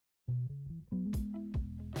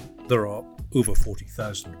There are over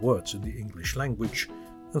 40,000 words in the English language,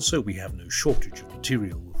 and so we have no shortage of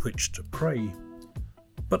material with which to pray.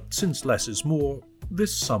 But since less is more,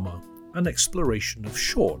 this summer an exploration of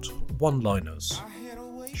short one-liners,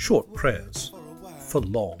 short prayers for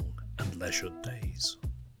long and leisured days.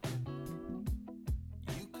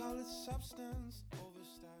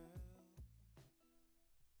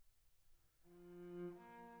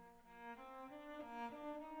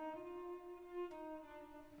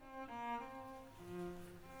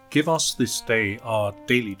 Give us this day our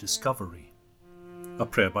daily discovery. A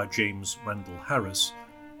prayer by James Rendell Harris,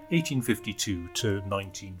 1852 to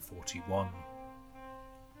 1941.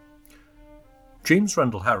 James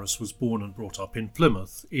Rendell Harris was born and brought up in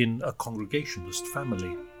Plymouth in a Congregationalist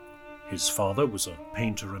family. His father was a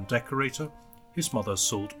painter and decorator. His mother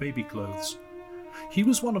sold baby clothes. He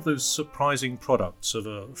was one of those surprising products of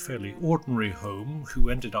a fairly ordinary home who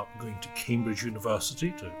ended up going to Cambridge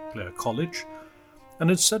University, to Clare College, and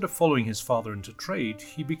instead of following his father into trade,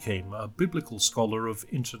 he became a biblical scholar of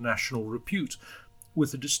international repute,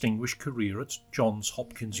 with a distinguished career at Johns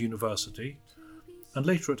Hopkins University, and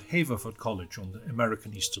later at Haverford College on the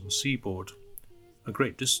American Eastern Seaboard, a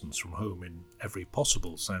great distance from home in every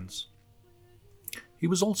possible sense. He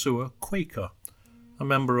was also a Quaker, a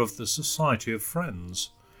member of the Society of Friends,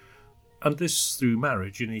 and this through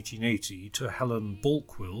marriage in 1880 to Helen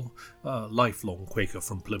Balkwill, a lifelong Quaker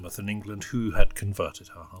from Plymouth in England who had converted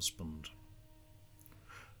her husband.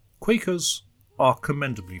 Quakers are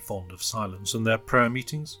commendably fond of silence in their prayer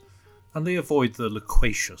meetings, and they avoid the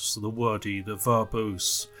loquacious, the wordy, the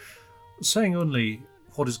verbose, saying only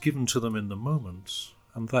what is given to them in the moment,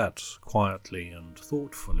 and that quietly and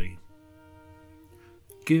thoughtfully.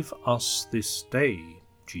 Give us this day,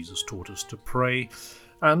 Jesus taught us to pray,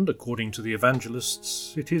 and, according to the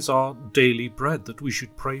evangelists, it is our daily bread that we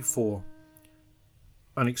should pray for,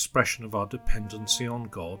 an expression of our dependency on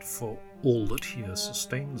God for all that He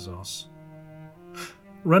sustains us.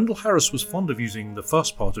 Rendell Harris was fond of using the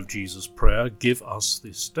first part of Jesus' prayer, give us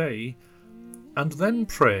this day, and then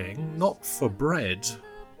praying not for bread,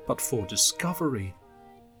 but for discovery.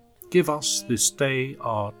 Give us this day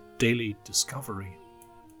our daily discovery.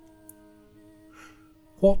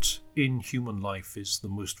 What in human life is the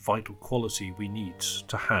most vital quality we need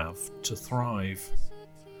to have to thrive?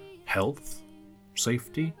 Health,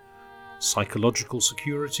 safety, psychological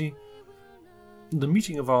security? The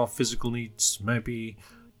meeting of our physical needs may be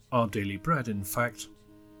our daily bread, in fact.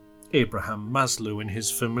 Abraham Maslow, in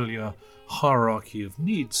his familiar hierarchy of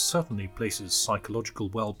needs, certainly places psychological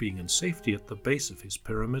well-being and safety at the base of his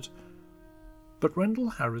pyramid. But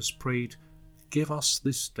Rendell Harris prayed, give us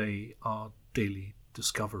this day our daily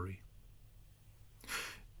discovery.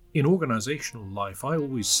 In organizational life, I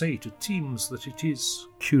always say to teams that it is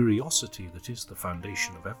curiosity that is the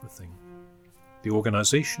foundation of everything. The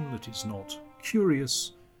organization that is not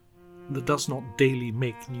curious, that does not daily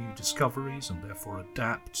make new discoveries and therefore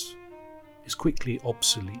adapt, is quickly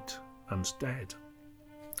obsolete and dead.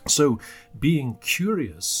 So, being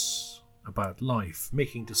curious about life,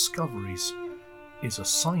 making discoveries, is a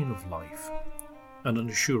sign of life and an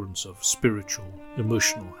assurance of spiritual,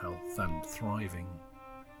 emotional health and thriving.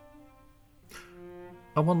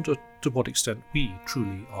 I wonder to what extent we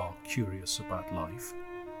truly are curious about life.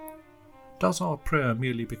 Does our prayer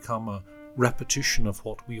merely become a repetition of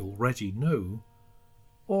what we already know,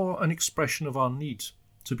 or an expression of our need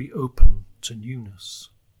to be open to newness?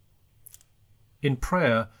 In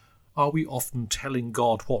prayer, are we often telling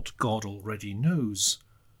God what God already knows?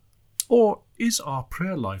 Or is our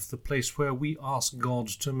prayer life the place where we ask God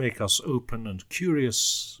to make us open and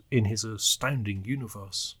curious in His astounding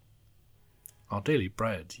universe? Our daily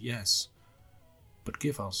bread, yes, but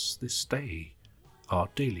give us this day our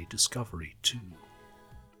daily discovery too.